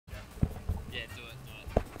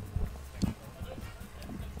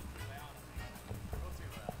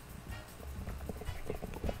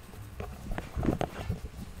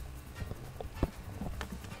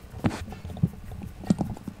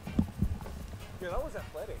Yeah, that was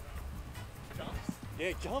athletic. Jumps?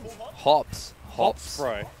 Yeah, jumps. Hops. Hops,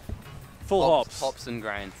 bro. Full hops. Hops and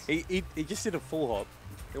grains. He just did a full hop.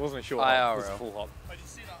 It wasn't a short IRL. hop. It was a full hop. Oh, did you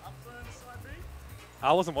see that up there in the side B?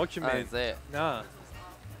 I wasn't watching, man. I didn't see it. Nah.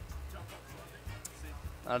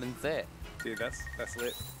 I didn't see it. Dude, that's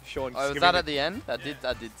lit. Sean, Oh, was that at the end? I did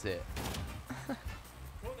see it.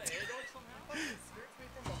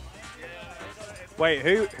 Wait,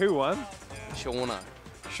 who won? Shauna.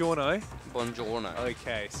 Shauno? Buongiorno.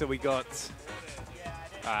 Okay, so we got...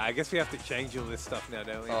 I guess we have to change all this stuff now,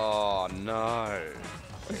 don't we? Oh, no.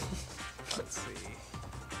 Let's see.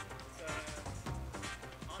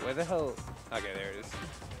 Where the hell... Okay, there it is.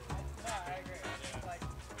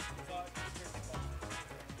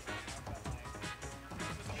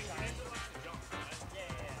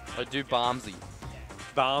 I do Barmsy.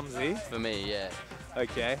 Barmsy? For me, yeah.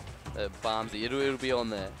 Okay. Barmsy. It'll be on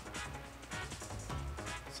there.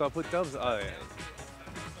 So I put dubs... Oh, yeah.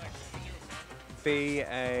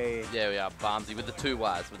 B-A... Yeah, we are. Barmsy with the two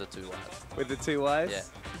Y's. With the two Y's. With the two Y's? Yeah.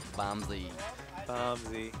 Barmsy.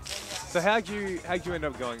 Barmsy. So how'd you end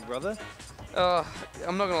up going, brother?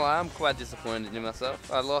 I'm not gonna lie, I'm quite disappointed in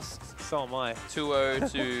myself. I lost. So am I.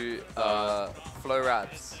 2-0 to Flow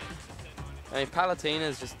Raps. I mean,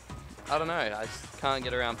 Palatina's just, I don't know, I just can't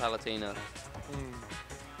get around Palatina.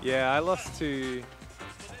 Yeah, I lost to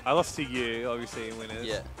you, obviously, in winners.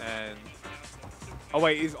 Yeah. And oh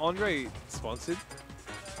wait, is Andre sponsored?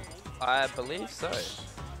 I believe so.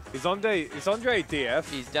 Is Andre DF?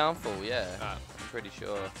 He's downfall, yeah. Ah. I'm pretty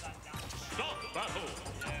sure.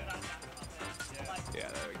 Yeah,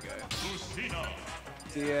 there we go.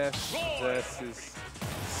 DF versus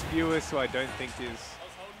Spewis, who I don't think is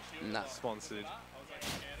sponsored.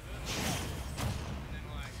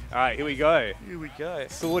 All right, here we go. Here we go.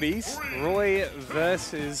 Swordies, Roy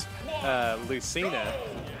versus Lucina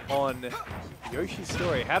on Yoshi's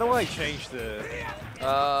Story. How do I change the...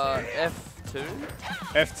 F2?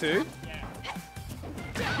 F2?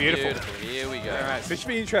 Beautiful. Here we go. All right, so this should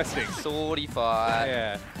be interesting. Swordie fight.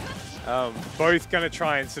 Yeah. Both going to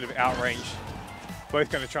try and sort of outrange.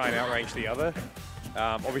 Both going to try and outrange the other.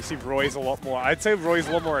 Obviously, Roy's a lot more. I'd say Roy's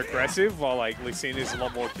a lot more aggressive, while like Lucina's a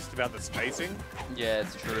lot more just about the spacing. Yeah,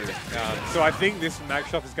 it's true. So I think this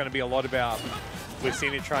matchup is going to be a lot about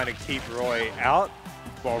Lucina trying to keep Roy out,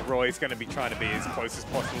 while Roy's going to be trying to be as close as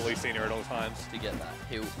possible to Lucina at all times. To get that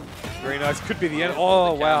hill. Very nice. Could be the end.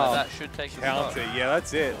 Oh, wow. That should take the Counter. spot. Yeah,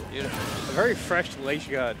 that's it. Beautiful. A very fresh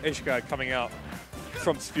edge guard coming out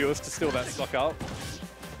from Spewis to steal that stock up.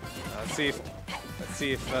 Let's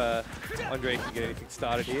see if Andre can get anything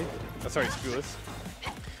started here. Oh, sorry, Spewis.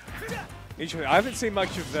 Interesting. I haven't seen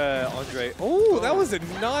much of Andre. Oh, that was a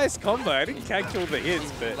nice combo. I didn't catch all the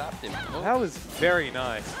hits, but that was very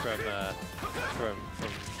nice from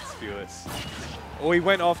Spewis. Oh, he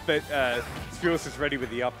went off, but Spewis is ready with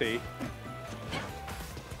the up B.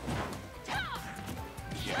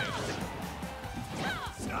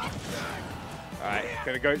 Alright,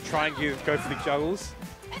 gonna try and go for the juggles.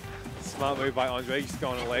 Smart move by Andre, just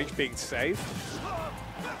going on a ledge, being safe.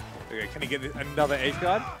 Okay, can he get another edge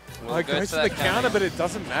guard? Well, it goes for the counter, but it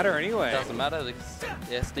doesn't matter anyway. It doesn't matter because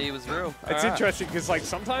the SD was real. It's interesting because like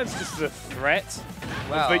sometimes just the threat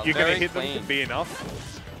that you're going to hit them can be enough.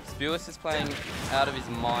 Spewis is playing out of his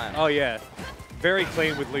mind. Oh yeah, very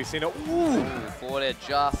clean with Lucina. Ooh, forward air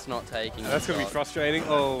just not taking. That's going to be frustrating.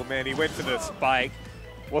 Oh man, he went for the spike.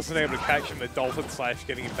 Wasn't able to catch him, the Dolphin Slash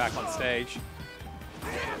getting him back on stage.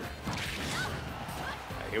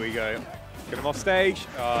 Here we go. Get him off stage.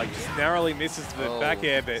 Oh, he just narrowly misses the back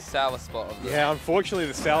air, but... Sour spot. Yeah, unfortunately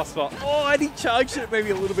the sour spot. Oh, and he charged it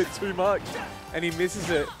maybe a little bit too much. And he misses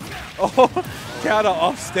it. Oh, counter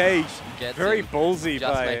off stage. Very ballsy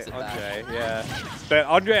by Andre. Yeah. But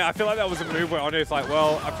Andre, I feel like that was a move where Andre's like,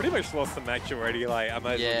 well, I pretty much lost the match already. Like, I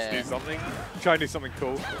might as well just do something. Try and do something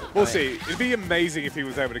cool. We'll see. It'd be amazing if he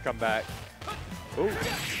was able to come back. Ooh.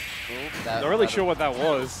 Not really sure what that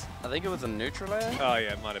was. I think it was a neutral air. Oh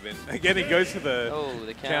yeah, it might have been. Again, he goes for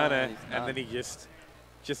the counter, and then he just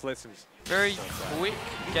lets him. Very quick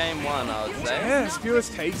game one, I would say. Yeah,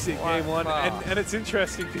 Spewis takes it game one, and it's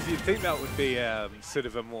interesting because you'd think that would be sort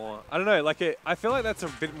of a more, I don't know, like I feel like that's a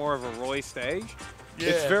bit more of a Roy stage. Yeah.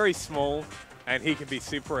 It's very small, and he can be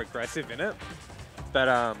super aggressive in it.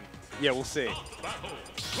 But yeah, we'll see.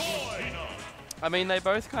 I mean, they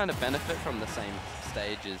both kind of benefit from the same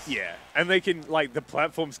stages. Yeah, and they can, like, the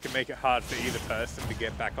platforms can make it hard for either person to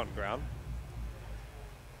get back on ground.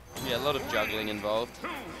 Yeah, a lot of juggling involved.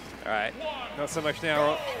 All right, not so much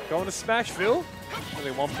now. Going to Smashville.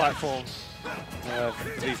 Only one platform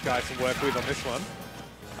for these guys to work with on this one.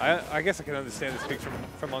 I guess I can understand this pick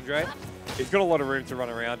from Andre. He's got a lot of room to run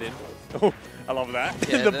around in. Oh, I love that.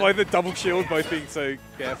 Yeah, both the double shield, both being so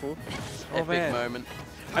careful. Epic moment.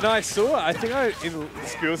 And I saw, in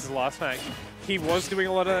Spewis' last match, he was doing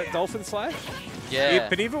a lot of Dolphin Slash. Yeah.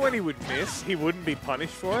 But even when he would miss, he wouldn't be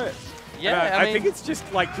punished for it. Yeah, I think it's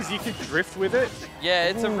just like, because you can drift with it. Yeah,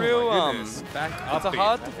 it's a real, back it's a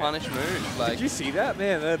hard to punish move. Like, did you see that,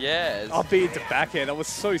 man? Yeah. Up B into backhand, that was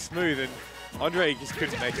so smooth, and Andre just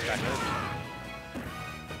couldn't make it back home.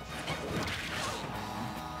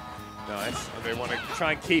 Nice. And they want to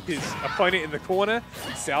try and keep his opponent in the corner.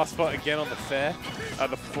 South spot again on the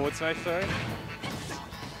the forward smash, sorry.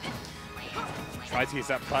 Tried to use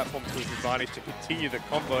that platform to his advantage to continue the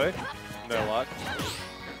combo. No luck.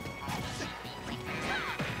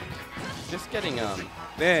 Just getting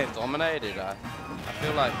man, dominated. I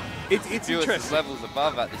feel like it's Spewis' interesting. levels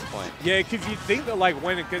above at this point. Yeah, because you'd think that like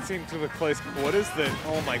when it gets into the close quarters, that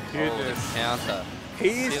oh my goodness. Oh, the counter.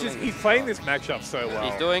 He's playing this matchup so well.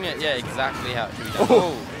 He's doing it, yeah, exactly how it should be done.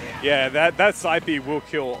 Oh. Yeah, that side B will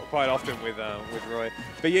kill quite often with Roy.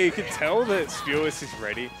 But yeah, you can tell that Spewis is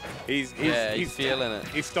ready. He's feeling it.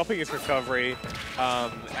 He's stopping his recovery,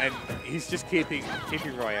 and he's just keeping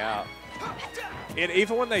Roy out. And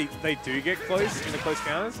even when they do get close in the close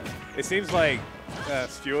counters, it seems like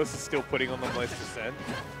Spewis is still putting on the most percent.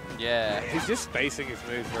 Yeah. He's just spacing his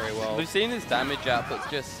moves very well. We've seen his damage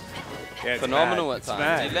output's just phenomenal at times.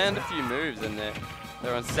 Mad. He land a few moves and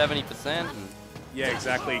they're on 70%. And yeah,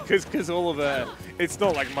 exactly. Because all of it's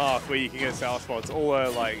not like Marth where you can get south spots.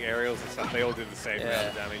 All like aerials and stuff, they all do the same amount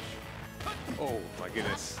of damage. Oh my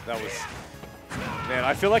goodness, that was. Man,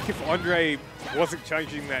 I feel like if Andre wasn't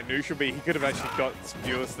changing that neutral B, he could have actually got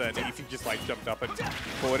Spewis then if he just like jumped up and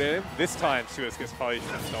forward at him. This time, Spewis gets punished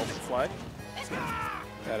for the Dolphin Slide.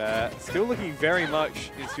 But still looking very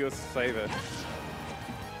much in Spewis' favor.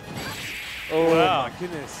 Oh wow. My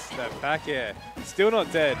goodness, that back air. Still not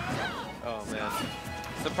dead. Oh man.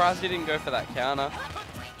 Surprised he didn't go for that counter.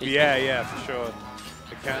 Yeah, for sure.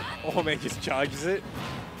 The count. Oh man, just charges it.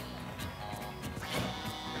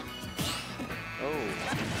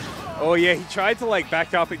 Oh yeah, he tried to like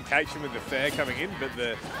back up and catch him with the fair coming in,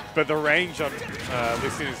 but the range on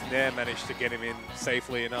Lucina's Nair managed to get him in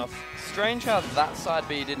safely enough. Strange how that side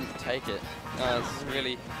B didn't take it. It's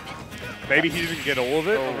really. Maybe he didn't get all of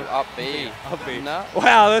it. Oh, up B. Up B. No.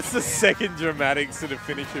 Wow, that's the second dramatic sort of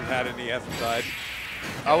finish we've had and he hasn't died.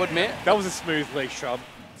 I'll admit. That was a smooth leg shove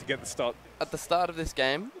to get the stop. At the start of this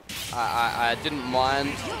game, I didn't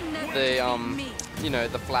mind the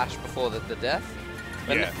the flash before the death.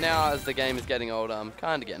 But now, as the game is getting older, I'm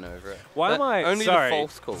kind of getting over it. Why am I? Only sorry, the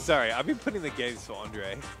false call. Sorry, I've been putting the games for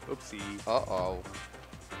Andre. Oopsie. Uh-oh.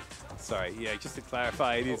 Sorry, yeah, just to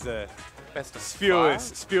clarify, it is a best of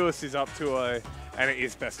Spewis. Spewis is up 2-0, and it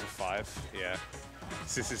is best of 5. Yeah.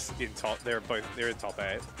 So this is in top. They're in top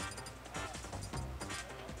 8.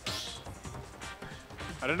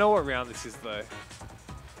 I don't know what round this is though.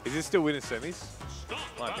 Is this still winner semis?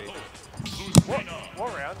 Might be.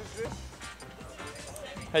 What round is this?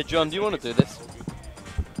 Hey John, do you want to do this?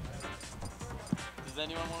 Does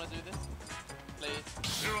anyone want to do this? Please.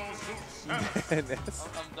 I'm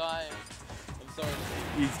dying. I'm sorry.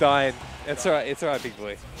 He's dying. That's alright. It's alright, big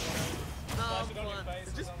boy.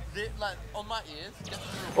 Just like on my ears.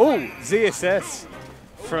 Oh, ZSS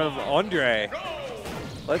from Andre.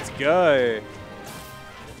 Let's go.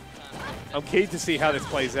 I'm keen to see how this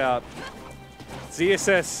plays out.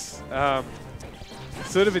 ZSS,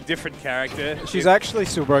 sort of a different character. She's actually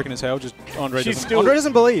still broken as hell. Just Andre Andre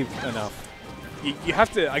doesn't believe enough. You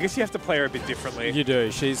have to. I guess you have to play her a bit differently. You do.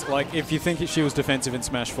 She's like, if you think she was defensive in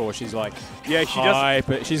Smash 4, she's like, yeah, she does.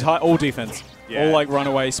 But she's high, all defense, yeah. all like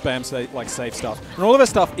runaway spam, like safe stuff, and all of her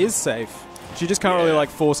stuff is safe. She just can't really like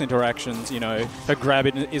force interactions. You know, her grab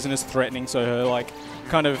isn't as threatening, so her like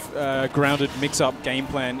kind of grounded mix-up game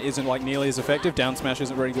plan isn't like nearly as effective. Down smash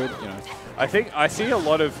isn't very good. You know, I think I see a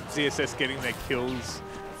lot of ZSS getting their kills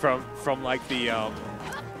from like the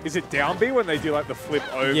is it down B when they do like the flip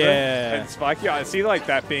over and spike? Yeah, I see like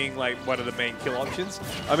that being like one of the main kill options.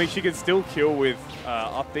 I mean, she can still kill with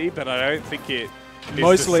up B, but I don't think it.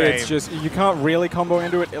 Mostly it's just, you can't really combo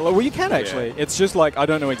into it. Well, you can actually. Yeah. It's just like, I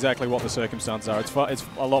don't know exactly what the circumstances are. It's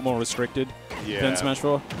a lot more restricted than Smash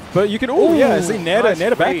 4. But you can, see Nair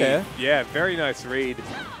back there. Yeah, very nice read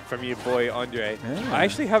from your boy Andre. Yeah. I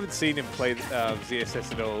actually haven't seen him play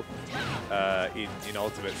ZSS at all in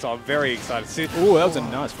Ultimate, so I'm very excited. Oh, that was a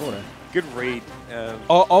nice forward. Good read.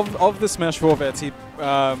 Of the Smash 4 vets, he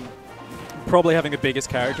probably having the biggest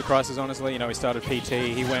character crisis, honestly. You know, he started PT,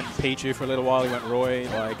 he went Pichu for a little while, he went Roy.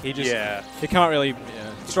 Like, he just, he can't really,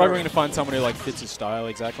 struggling to find someone who like fits his style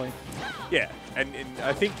exactly. Yeah, and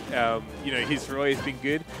I think you know, his Roy has been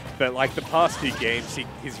good, but like the past 2 games,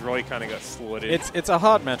 his Roy kind of got slaughtered. It's a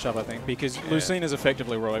hard matchup, I think, because Lucina is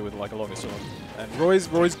effectively Roy with like a longer sword, and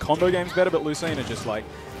Roy's combo game's better, but Lucina just like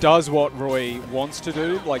does what Roy wants to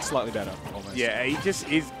do, like slightly better almost. Yeah, he just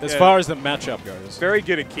is as far as the matchup goes. Very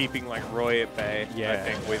good at keeping like Roy at bay. Yeah. I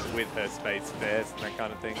think with her space spares and that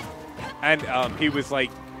kind of thing, and he was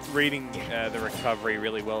like reading the recovery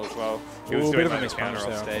really well as well. He was doing like a counter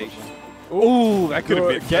off stage. Ooh, that could have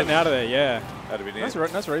been getting out of there. Yeah, that'd have been nice,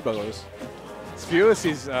 it. Nice rebos. Spewis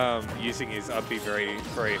is using his up B very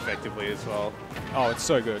effectively as well. Oh, it's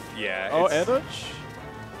so good. Yeah. Oh, air dodge.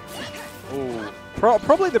 Ooh,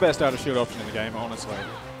 probably the best out of shield option in the game, honestly.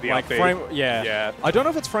 The like up B. frame, yeah. Yeah. I don't know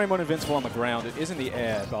if it's frame 1 invincible on the ground. It is in the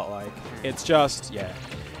air, but like it's just Yeah,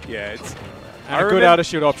 it's. And a good out of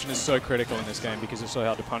shield option is so critical in this game because it's so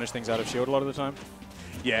hard to punish things out of shield a lot of the time.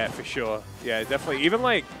 Yeah, for sure. Yeah, definitely. Even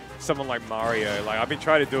like someone like Mario, like I've been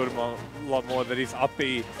trying to do it a lot more. That his up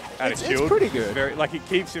B out of shield, it's pretty good. Like it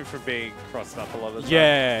keeps him from being crossed up a lot of the time.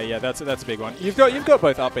 Yeah, that's a big one. You've got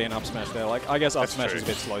both up B and up smash there. Like I guess up smash is a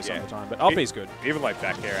bit slow some of the time, but up B is good. Even like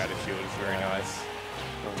back air out of shield is very nice.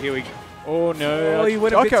 Oh, here we go. Oh no! Oh, he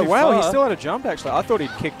went a bit too wow, far. He still had a jump actually. I thought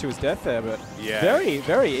he'd kick to his death there, but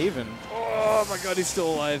very even. Oh my god, he's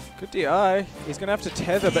still alive. Good DI. He's gonna have to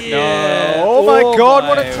tether, but yeah. no. Oh my god,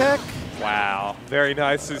 what a tech! Wow, very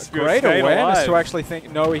nice. Great awareness to actually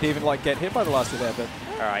think no, he'd even like get hit by the last there, but.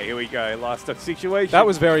 All right, here we go. Last up situation. That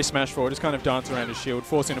was very smash forward. Just kind of dance around his shield,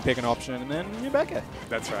 force him to pick an option, and then you're back at.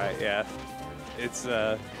 That's right. Yeah, it's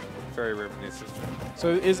very reminiscent.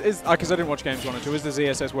 So because I didn't watch games 1 and 2. Is the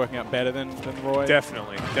ZSS working out better than Roy?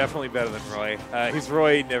 Definitely better than Roy. His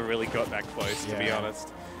Roy never really got that close, to be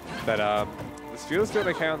honest. But the Spewis doing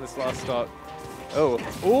okay on this last stop. Oh,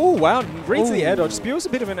 wow. Reads the air dodge. Spewis a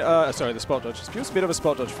bit of an... sorry, the spot dodge. Spewis a bit of a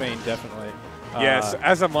spot dodge fiend, definitely. Yes,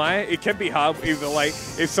 as am I. It can be hard either like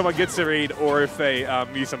if someone gets a read or if they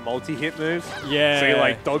use a multi-hit move. Yeah. So you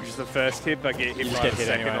like dodge the first hit but get hit by the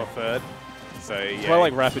second or third. So yeah. Well,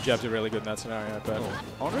 like rapid jabs are really good in that scenario, but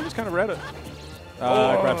Andre just kind of read it.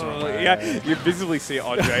 Grabs him yeah, you visibly see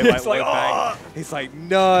Andre like, bang. He's like,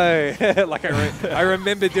 no. Like I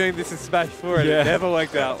remember doing this in Smash 4 and it never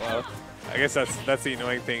worked out well. I guess that's the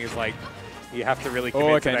annoying thing is like you have to really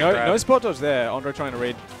commit to that grab. No spot dodge there. Andre trying to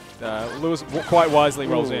read. Lewis quite wisely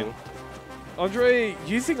rolls in. Andre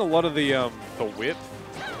using a lot of the whip,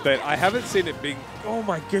 but I haven't seen it being. Oh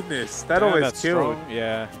my goodness, that almost killed. Strong.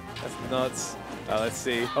 Yeah, that's nuts. Let's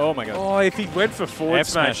see. Oh my god. Oh, if he went for forward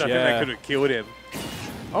smash, I think that could have killed him.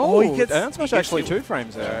 Oh, he gets down smash actually 2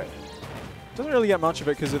 frames there. Doesn't really get much of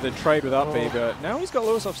it because of the trade with up B, but now he's got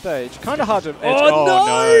Lewis off stage. Kind of hard to. Oh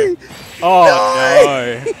no! Oh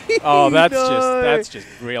no! Oh, that's just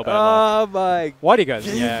real bad luck. Oh my! Why'd he go?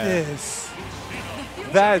 Goodness.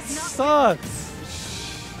 That sucks.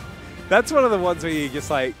 That's one of the ones where you just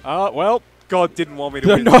like, well, God didn't want me to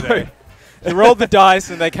win today. He rolled the dice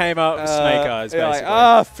and they came up snake eyes, basically.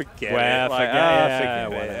 Like, forget it. Like,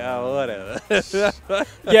 forget it. Whatever.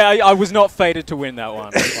 Yeah, I was not fated to win that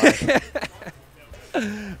one.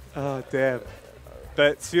 Oh, damn.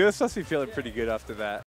 But Spewis must be feeling pretty good after that.